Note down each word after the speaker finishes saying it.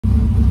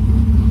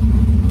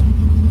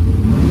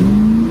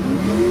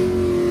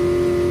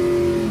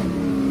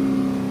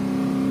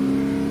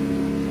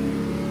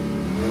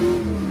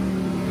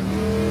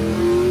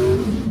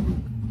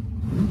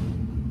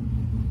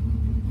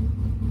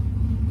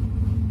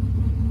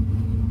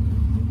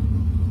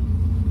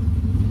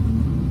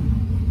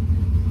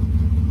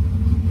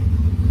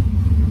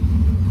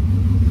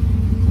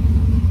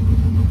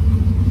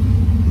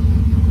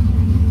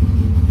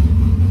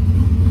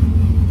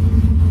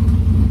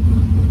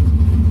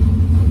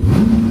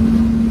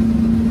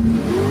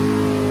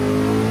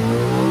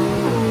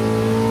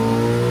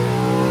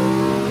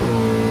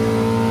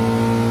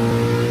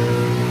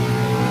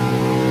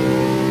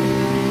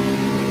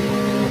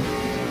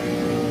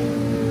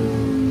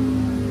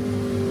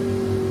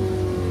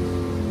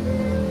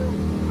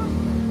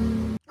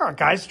All right,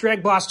 guys,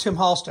 Dragboss Tim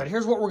Halstead.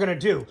 Here's what we're going to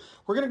do.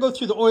 We're going to go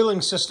through the oiling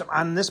system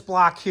on this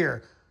block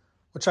here,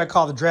 which I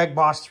call the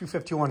Dragboss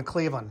 351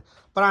 Cleveland.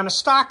 But on a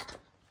stock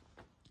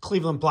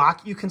Cleveland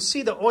block, you can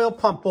see the oil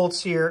pump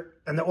bolts here,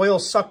 and the oil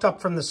sucked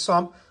up from the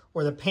sump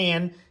or the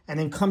pan, and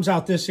then comes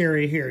out this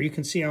area here. You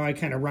can see how I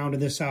kind of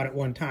rounded this out at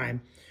one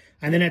time.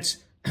 And then it's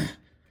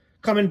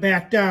coming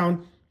back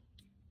down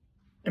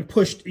and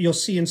pushed, you'll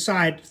see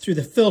inside through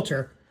the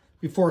filter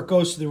before it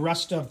goes to the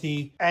rest of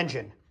the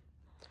engine.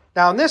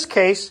 Now, in this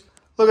case,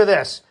 look at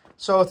this.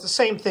 So it's the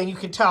same thing. You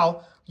can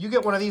tell, you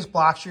get one of these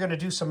blocks, you're going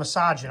to do some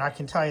massaging. I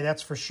can tell you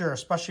that's for sure,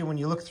 especially when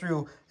you look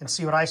through and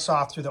see what I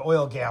saw through the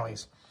oil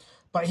galleys.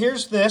 But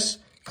here's this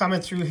coming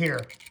through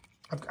here.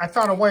 I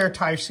found a wire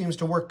tie seems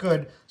to work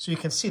good, so you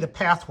can see the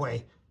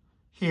pathway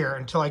here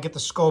until I get the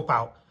scope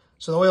out.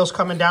 So the oil's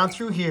coming down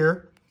through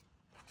here.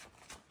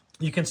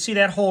 You can see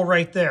that hole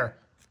right there.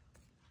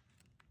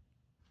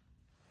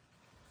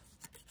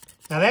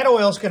 Now that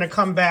oil's going to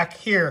come back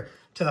here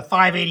to the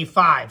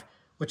 585,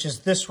 which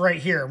is this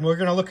right here. And we're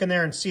going to look in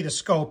there and see the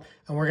scope,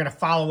 and we're going to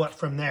follow it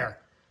from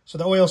there. So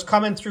the oil's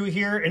coming through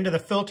here into the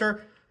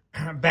filter,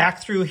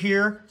 back through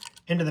here,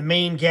 into the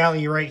main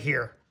galley right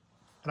here.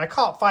 And I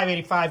call it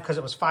 585 because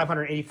it was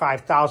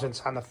 585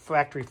 thousandths on the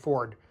factory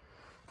Ford.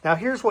 Now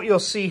here's what you'll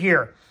see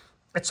here.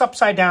 It's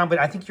upside down, but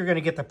I think you're going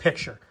to get the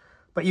picture.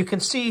 But you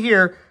can see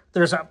here,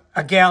 there's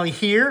a galley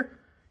here,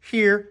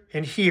 here,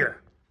 and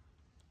here.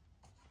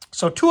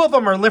 So two of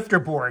them are lifter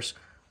bores.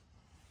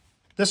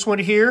 This one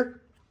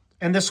here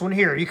and this one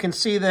here. You can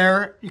see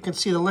there, you can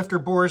see the lifter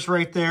bores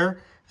right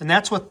there, and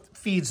that's what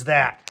feeds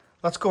that.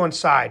 Let's go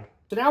inside.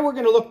 So now we're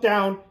going to look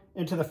down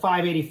into the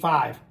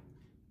 585.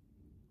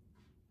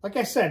 Like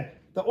I said,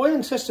 the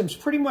oiling system's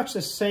pretty much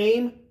the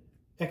same,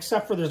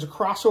 except for there's a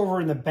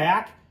crossover in the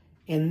back,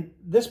 and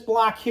this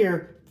block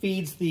here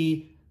feeds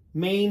the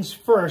mains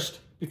first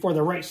before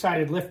the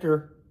right-sided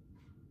lifter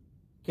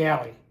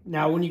galley.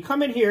 Now, when you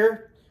come in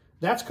here,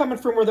 that's coming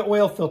from where the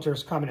oil filter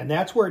is coming in.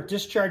 That's where it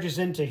discharges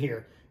into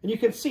here. And you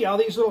can see all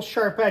these little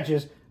sharp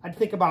edges. I'd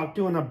think about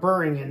doing a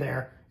burring in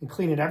there and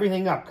cleaning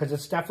everything up because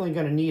it's definitely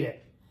going to need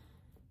it.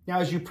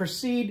 Now, as you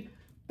proceed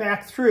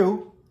back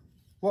through,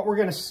 what we're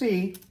going to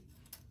see,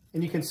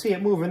 and you can see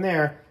it moving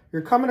there,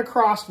 you're coming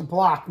across the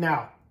block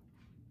now.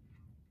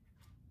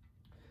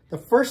 The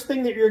first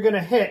thing that you're going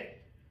to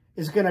hit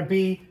is going to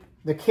be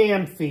the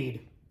cam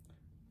feed.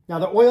 Now,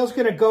 the oil's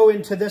going to go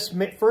into this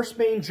first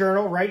main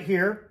journal right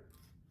here.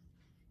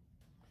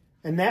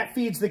 And that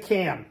feeds the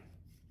cam.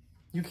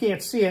 You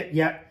can't see it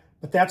yet,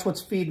 but that's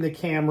what's feeding the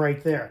cam right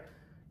there.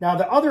 Now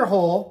the other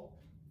hole,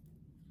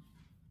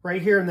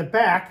 right here in the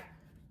back,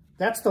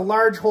 that's the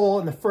large hole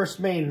in the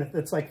first main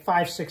that's like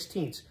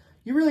 5/16.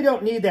 You really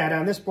don't need that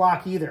on this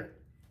block either.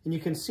 And you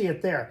can see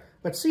it there.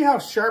 But see how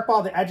sharp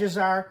all the edges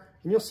are?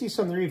 And you'll see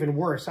some that are even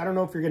worse. I don't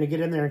know if you're going to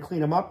get in there and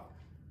clean them up,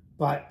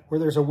 but where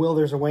there's a will,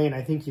 there's a way, and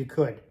I think you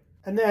could.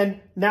 And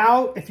then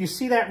now, if you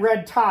see that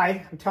red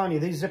tie, I'm telling you,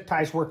 these zip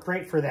ties work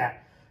great for that.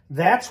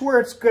 That's where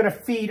it's going to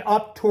feed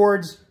up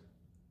towards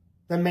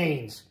the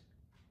mains.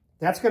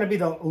 That's going to be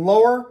the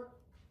lower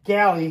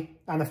galley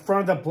on the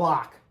front of the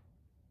block.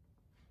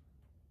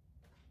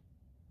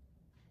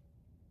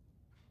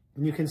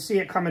 And you can see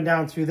it coming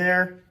down through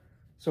there.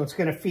 So it's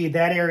going to feed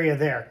that area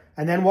there.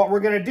 And then what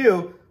we're going to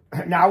do,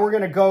 now we're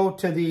going to go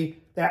to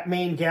that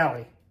main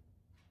galley.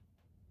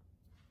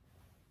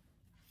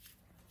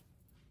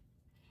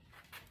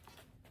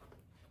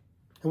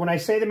 And when I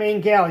say the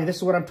main galley, this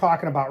is what I'm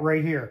talking about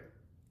right here.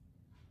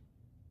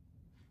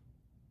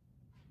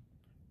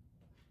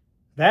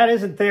 That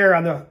isn't there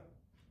on the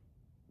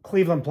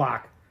Cleveland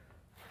block.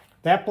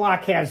 That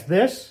block has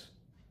this,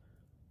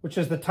 which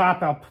is the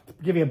top. I'll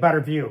give you a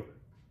better view,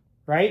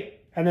 right?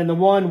 And then the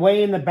one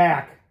way in the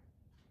back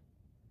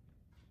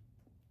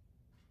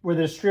where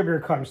the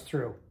distributor comes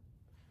through.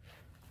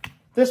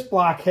 This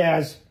block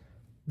has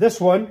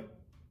this one,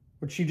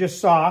 which you just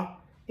saw,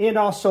 and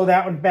also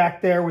that one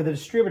back there where the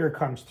distributor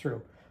comes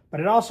through.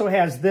 But it also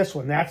has this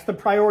one. That's the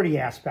priority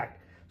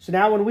aspect. So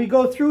now when we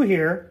go through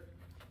here,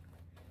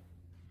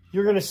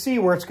 you're going to see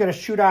where it's going to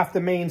shoot off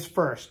the mains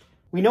first.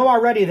 We know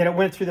already that it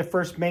went through the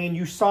first main.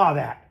 You saw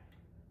that.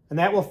 And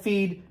that will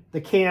feed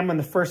the cam and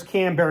the first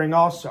cam bearing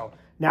also.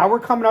 Now we're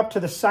coming up to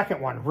the second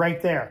one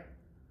right there.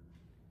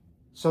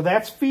 So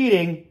that's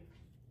feeding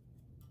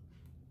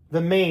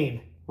the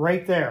main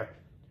right there.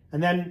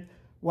 And then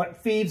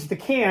what feeds the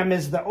cam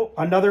is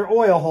another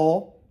oil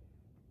hole.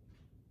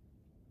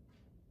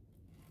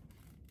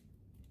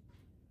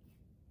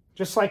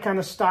 Just like on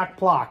the stock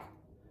block.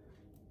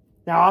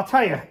 Now I'll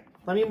tell you,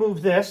 let me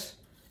move this.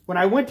 When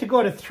I went to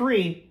go to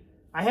 3,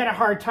 I had a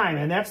hard time,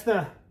 and that's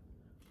the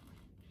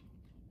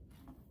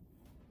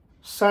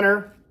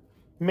center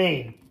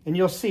main. And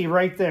you'll see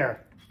right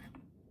there.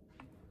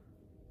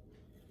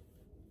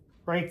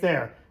 Right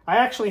there. I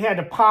actually had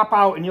to pop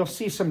out, and you'll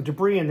see some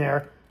debris in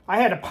there.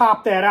 I had to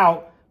pop that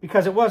out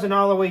because it wasn't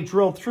all the way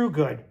drilled through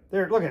good.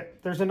 There, look at it.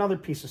 There's another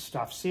piece of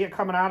stuff. See it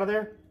coming out of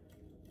there?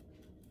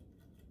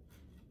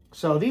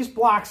 So these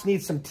blocks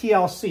need some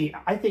TLC.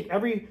 I think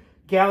every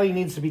galley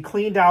needs to be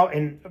cleaned out,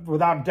 and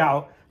without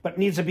doubt, but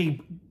needs to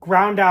be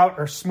ground out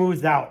or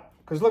smoothed out.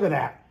 Because look at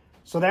that.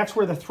 So that's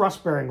where the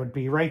thrust bearing would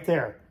be, right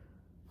there.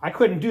 I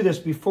couldn't do this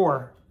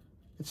before.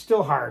 It's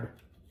still hard.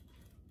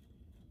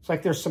 It's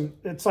like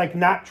it's like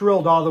not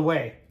drilled all the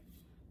way.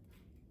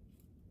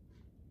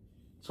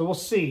 So we'll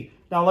see.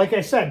 Now, like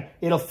I said,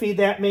 it'll feed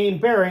that main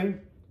bearing,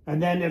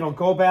 and then it'll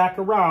go back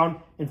around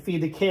and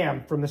feed the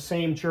cam from the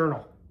same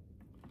journal.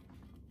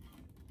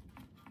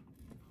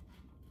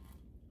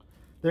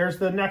 There's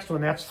the next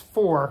one. That's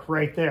 4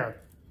 right there.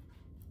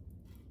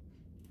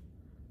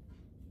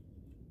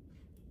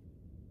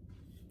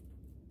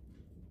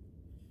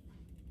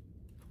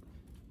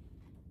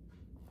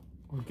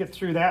 We'll get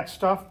through that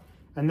stuff.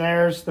 And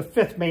there's the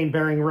 5th main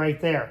bearing right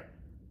there.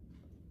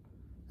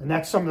 And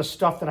that's some of the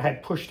stuff that I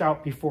had pushed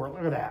out before.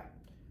 Look at that.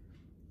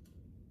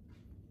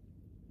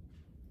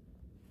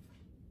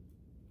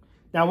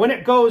 Now, when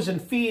it goes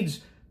and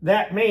feeds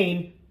that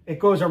main, it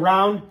goes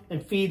around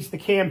and feeds the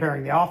cam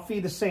bearing. They all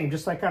feed the same,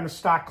 just like on the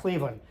stock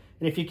Cleveland.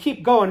 And if you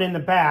keep going in the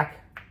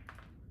back, I'm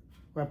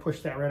going to push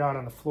that right out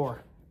on the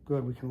floor.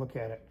 Good, we can look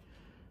at it.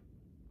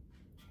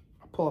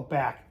 I'll pull it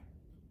back.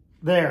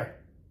 There.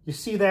 You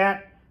see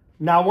that?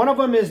 Now, one of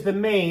them is the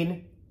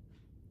main,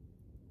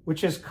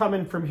 which is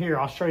coming from here.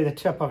 I'll show you the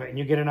tip of it, and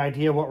you get an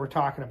idea of what we're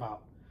talking about.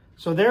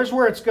 So there's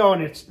where it's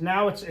going.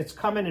 Now it's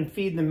coming and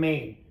feeding the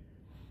main.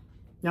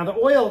 Now, the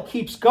oil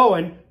keeps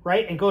going,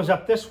 right, and goes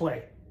up this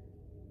way.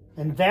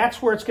 And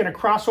that's where it's going to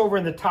cross over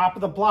in the top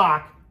of the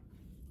block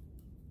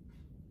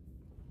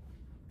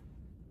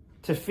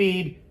to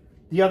feed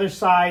the other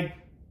side,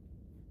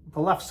 the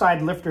left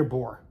side lifter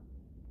bore.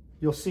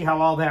 You'll see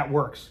how all that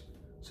works.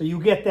 So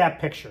you get that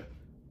picture.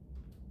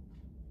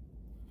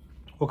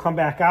 We'll come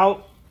back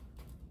out.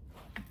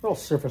 A little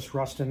surface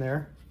rust in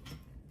there.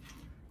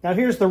 Now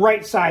here's the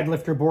right side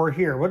lifter bore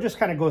here. We'll just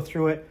kind of go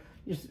through it.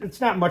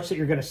 It's not much that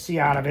you're going to see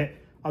out of it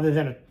other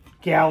than a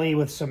galley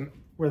with some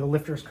where the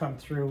lifters come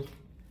through.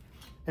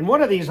 And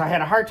one of these I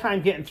had a hard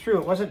time getting through.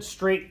 It wasn't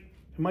straight.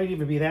 It might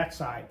even be that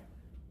side.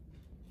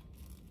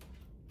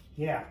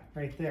 Yeah,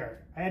 right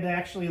there. I had to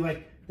actually,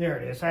 like, there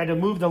it is. I had to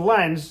move the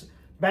lens,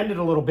 bend it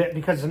a little bit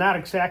because it's not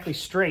exactly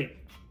straight.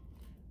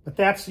 But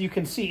that's, you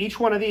can see each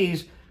one of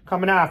these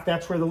coming off,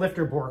 that's where the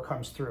lifter bore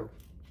comes through.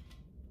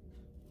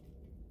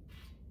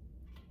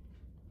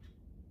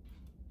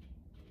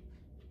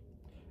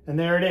 And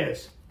there it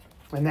is.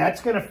 And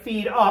that's going to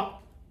feed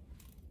up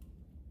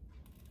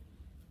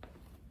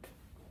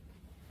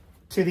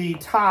to the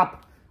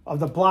top of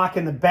the block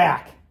in the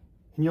back.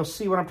 And you'll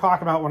see what I'm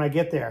talking about when I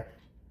get there.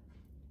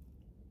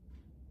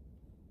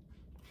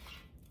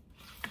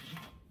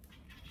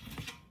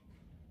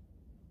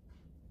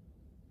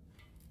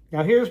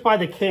 Now here's by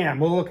the cam.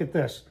 We'll look at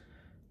this.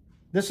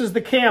 This is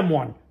the cam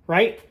one,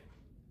 right?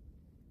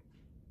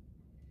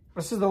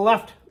 This is the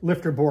left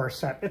lifter bore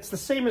set. It's the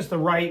same as the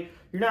right.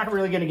 You're not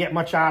really going to get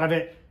much out of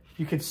it.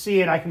 You can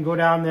see it. I can go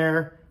down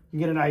there and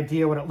get an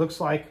idea what it looks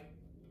like.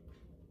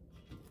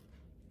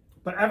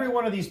 But every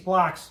one of these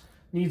blocks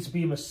needs to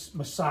be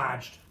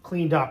massaged,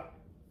 cleaned up.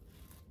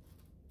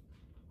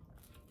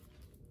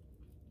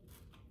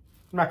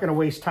 I'm not going to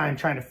waste time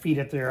trying to feed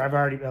it there.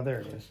 Oh, there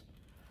it is.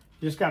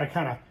 You just got to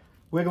kind of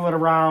wiggle it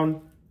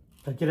around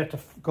to get it to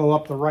go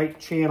up the right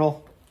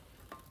channel.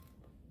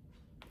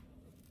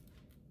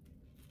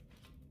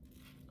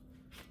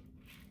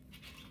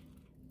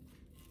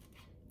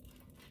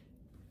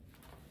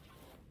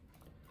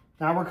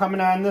 Now we're coming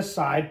on this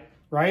side,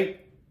 right?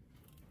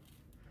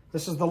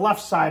 This is the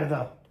left side of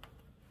the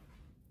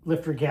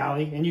lifter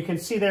galley, and you can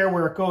see there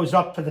where it goes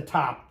up to the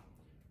top,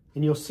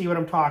 and you'll see what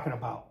I'm talking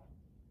about.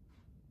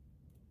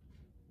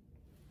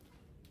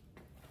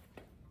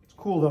 It's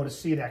cool, though, to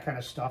see that kind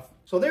of stuff.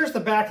 So there's the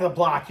back of the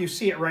block. You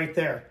see it right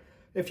there.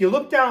 If you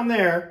look down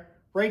there,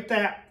 right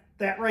that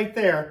right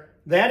there,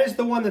 that is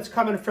the one that's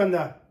coming from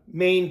the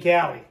main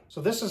galley.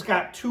 So this has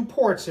got 2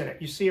 ports in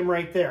it. You see them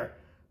right there.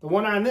 The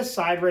one on this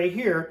side right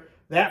here,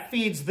 that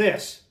feeds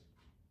this.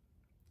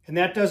 And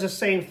that does the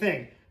same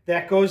thing.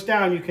 That goes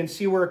down. You can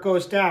see where it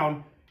goes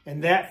down.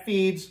 And that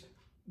feeds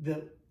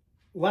the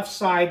left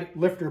side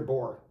lifter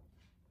bore.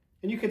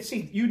 And you can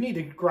see, you need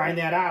to grind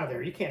that out of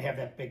there. You can't have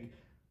that big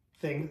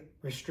thing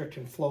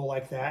restricting flow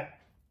like that.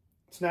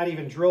 It's not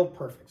even drilled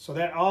perfect. So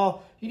that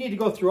all, you need to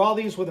go through all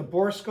these with a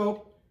borescope.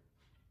 I'm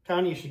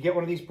telling you, you should get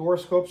one of these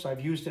borescopes.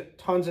 I've used it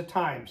tons of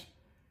times.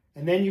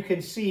 And then you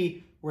can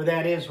see where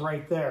that is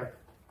right there.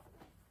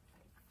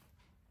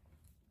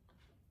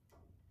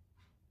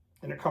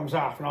 And it comes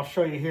off, and I'll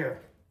show you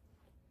here.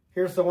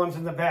 Here's the ones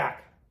in the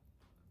back.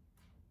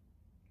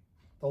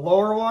 The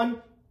lower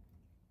one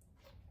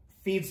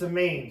feeds the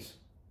mains.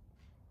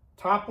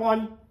 Top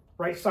one,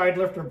 right side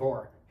lifter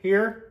bore.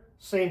 Here,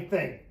 same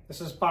thing.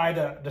 This is by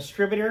the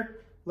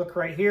distributor. Look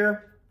right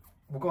here.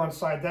 We'll go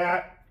inside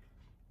that.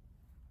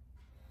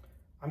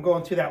 I'm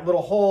going through that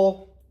little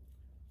hole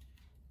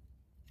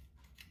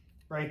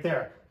right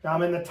there. Now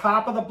I'm in the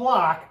top of the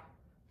block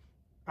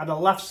on the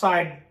left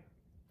side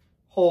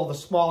hole, the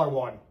smaller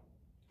one.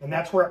 And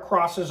that's where it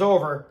crosses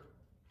over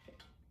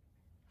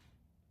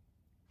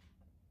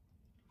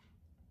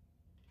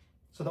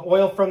So the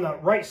oil from the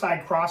right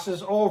side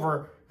crosses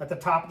over at the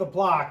top of the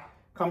block,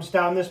 comes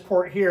down this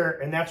port here,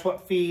 and that's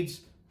what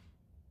feeds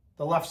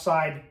the left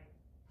side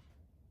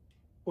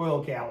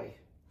oil galley.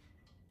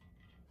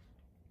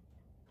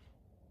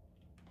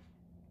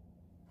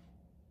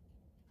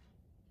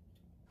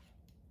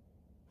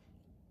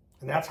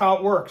 And that's how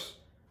it works.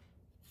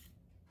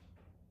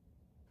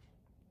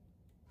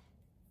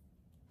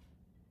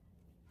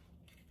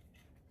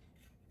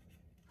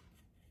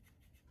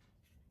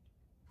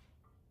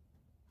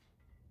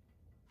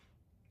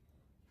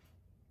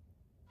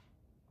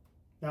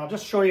 Now I'll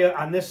just show you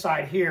on this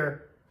side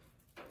here.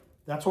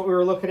 That's what we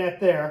were looking at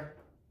there.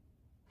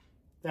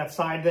 That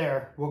side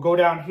there. We'll go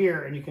down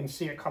here and you can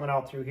see it coming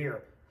out through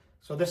here.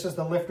 So this is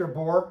the lifter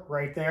bore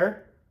right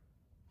there.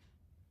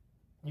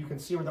 You can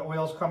see where the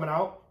oil's coming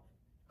out,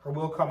 or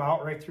will come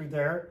out right through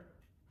there.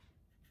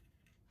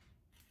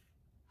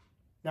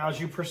 Now as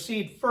you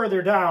proceed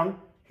further down,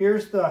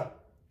 here's the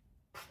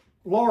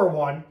lower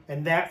one,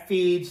 and that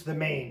feeds the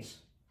mains.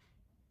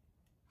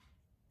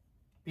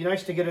 Be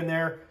nice to get in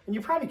there, and you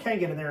probably can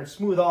get in there and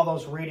smooth all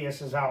those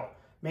radiuses out.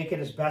 Make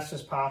it as best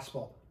as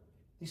possible.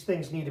 These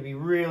things need to be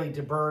really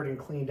deburred and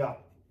cleaned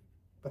up.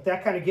 But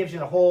that kind of gives you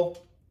the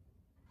whole...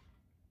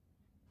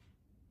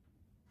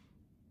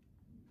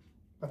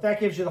 But that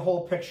gives you the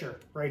whole picture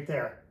right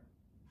there.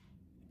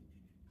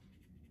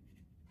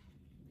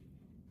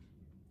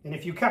 And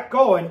if you kept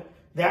going,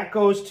 that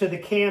goes to the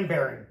cam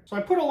bearing. So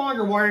I put a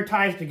longer wire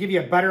ties to give you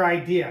a better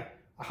idea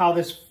of how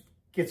this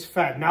gets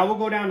fed. Now we'll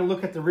go down and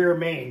look at the rear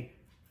main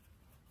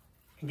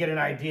and get an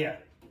idea.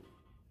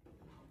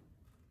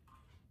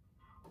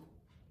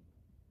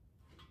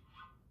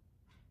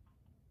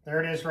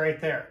 There it is right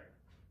there.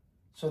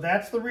 So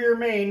that's the rear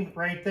main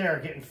right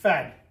there getting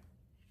fed.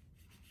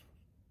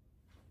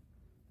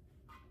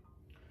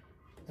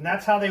 And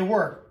that's how they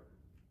work.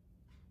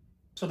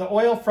 So the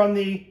oil from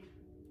the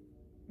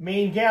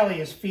main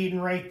galley is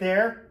feeding right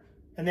there.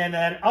 And then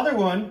that other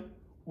one,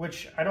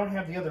 which I don't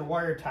have the other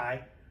wire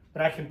tie,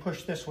 but I can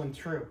push this one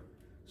through.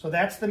 So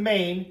that's the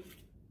main.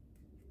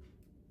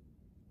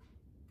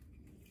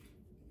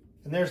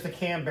 And there's the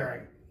cam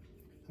bearing.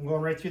 I'm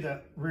going right through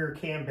the rear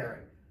cam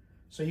bearing.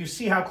 So you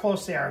see how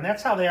close they are. And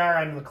that's how they are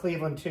on the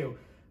Cleveland too.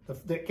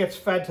 That gets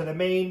fed to the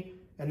main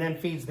and then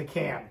feeds the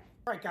cam.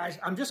 All right, guys,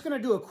 I'm just going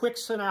to do a quick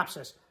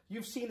synopsis.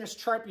 You've seen this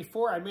chart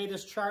before. I made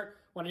this chart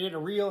when I did a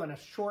reel and a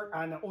short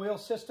on the oil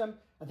system.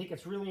 I think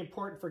it's really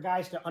important for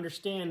guys to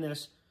understand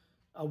this,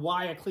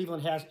 why a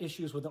Cleveland has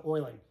issues with the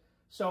oiling.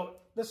 So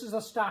this is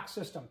a stock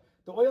system.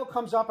 The oil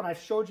comes up, and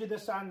I've showed you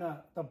this on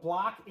the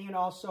block and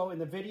also in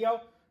the video,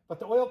 but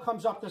the oil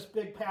comes up this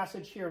big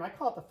passage here, and I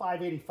call it the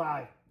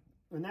 585.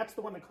 And that's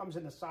the one that comes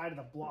in the side of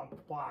the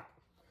block.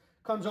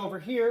 Comes over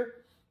here,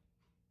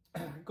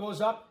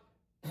 goes up,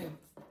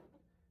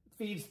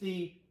 feeds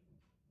the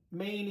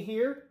main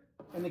here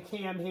and the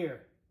cam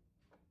here.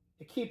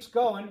 It keeps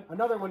going.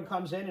 Another one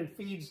comes in and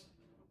feeds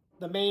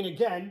the main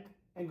again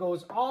and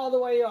goes all the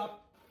way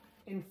up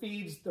and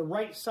feeds the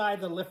right side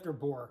of the lifter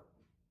bore.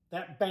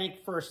 That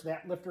bank first,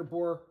 that lifter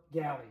bore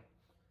galley.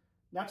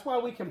 That's why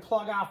we can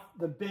plug off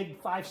the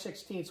big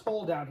 5/16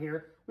 hole down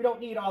here. We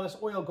don't need all this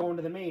oil going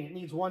to the main. It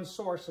needs one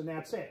source and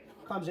that's it.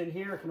 Comes in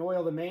here, it can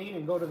oil the main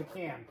and go to the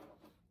cam.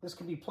 This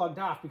can be plugged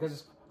off because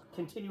it's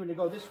continuing to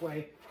go this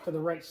way to the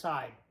right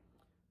side.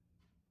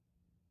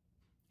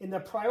 In the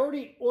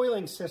priority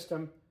oiling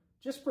system,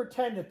 just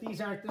pretend that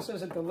this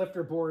isn't the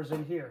lifter bores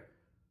in here.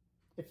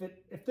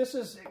 If this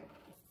is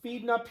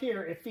feeding up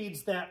here, it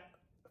feeds that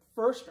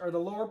first or the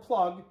lower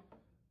plug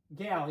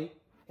galley,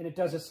 and it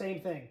does the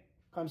same thing.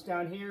 Comes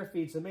down here,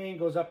 feeds the main,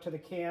 goes up to the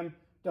cam,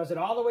 does it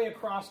all the way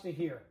across to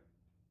here.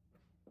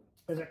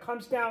 As it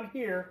comes down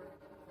here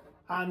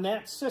on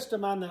that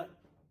system on the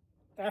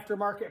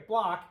aftermarket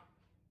block,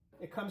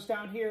 it comes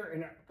down here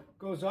and it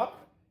goes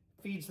up,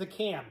 feeds the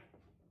cam.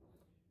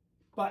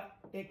 But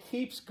it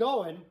keeps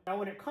going. Now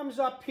when it comes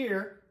up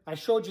here, I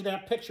showed you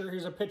that picture.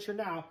 Here's a picture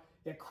now.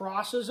 It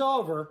crosses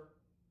over,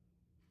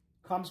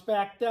 comes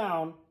back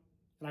down,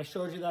 and I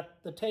showed you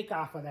that the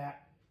takeoff of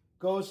that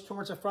goes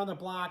towards the front of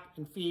the block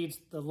and feeds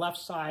the left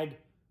side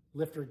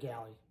lifter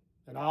galley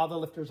and all the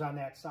lifters on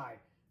that side.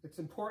 It's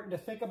important to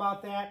think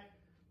about that,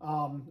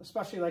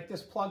 especially like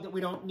this plug that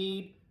we don't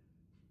need.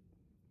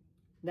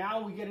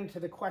 Now we get into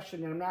the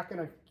question, and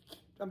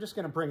I'm just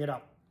gonna bring it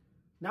up.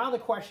 Now the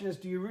question is,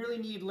 do you really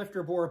need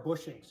lifter bore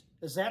bushings?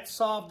 Does that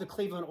solve the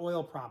Cleveland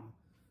oil problem?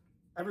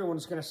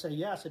 Everyone's gonna say,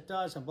 yes, it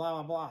does, and blah,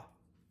 blah, blah.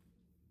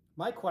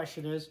 My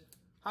question is,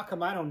 how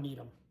come I don't need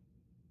them?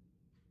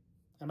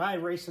 Am I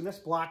racing this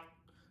block,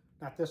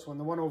 not this one,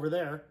 the one over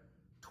there,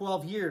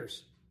 12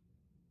 years?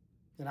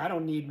 And I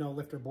don't need no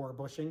lifter bore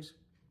bushings.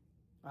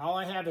 All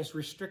I have is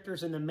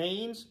restrictors in the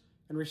mains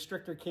and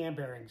restrictor cam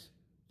bearings.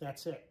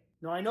 That's it.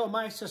 Now I know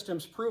my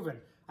system's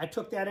proven. I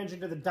took that engine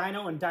to the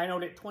dyno and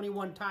dynoed it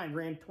 21 times,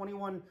 ran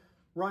 21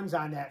 runs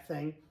on that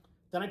thing.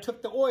 Then I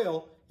took the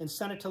oil and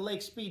sent it to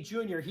Lake Speed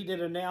Jr. He did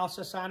an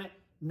analysis on it,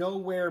 no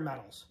wear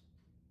metals.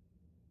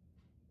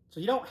 So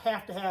you don't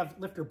have to have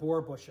lifter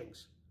bore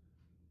bushings.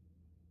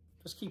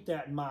 Just keep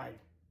that in mind.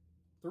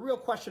 The real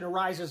question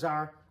arises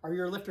are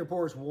your lifter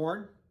bores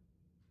worn?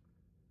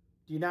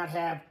 Do you not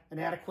have an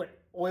adequate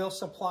oil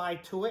supply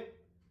to it?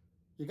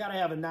 You got to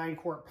have a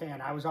 9-quart pan.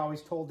 I was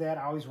always told that.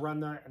 I always run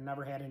that and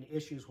never had any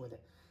issues with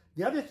it.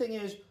 The other thing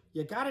is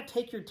you got to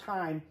take your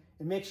time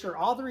and make sure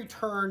all the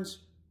returns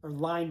are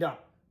lined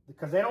up,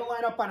 because they don't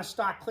line up on a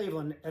stock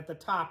Cleveland at the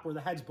top where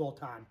the heads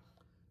bolt on.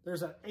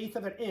 There's 1/8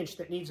 of an inch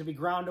that needs to be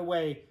ground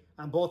away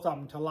on both of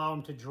them to allow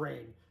them to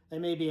drain. There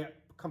may be a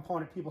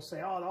component people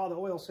say, oh, the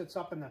oil sits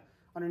up in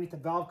underneath the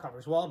valve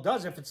covers. Well, it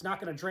does if it's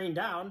not going to drain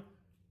down.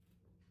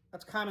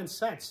 That's common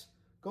sense.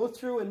 Go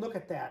through and look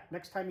at that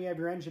next time you have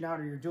your engine out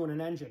or you're doing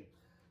an engine.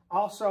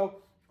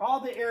 Also, all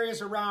the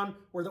areas around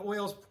where the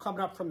oil's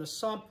coming up from the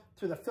sump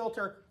through the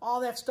filter, all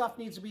that stuff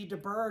needs to be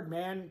deburred,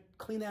 man.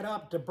 Clean that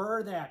up,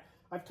 deburr that.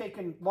 I've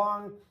taken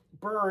long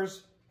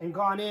burrs and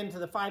gone into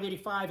the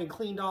 585 and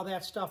cleaned all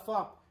that stuff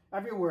up.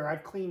 Everywhere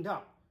I've cleaned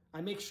up.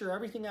 I make sure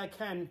everything I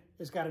can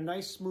has got a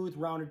nice, smooth,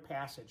 rounded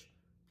passage.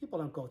 People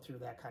don't go through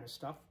that kind of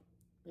stuff.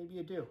 Maybe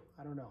you do.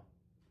 I don't know.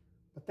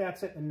 But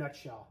that's it in a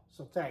nutshell.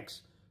 So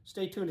thanks.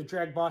 Stay tuned to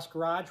Dragboss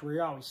Garage, where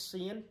you're always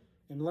seeing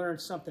and learning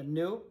something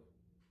new.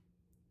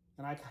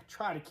 And I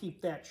try to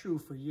keep that true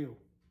for you.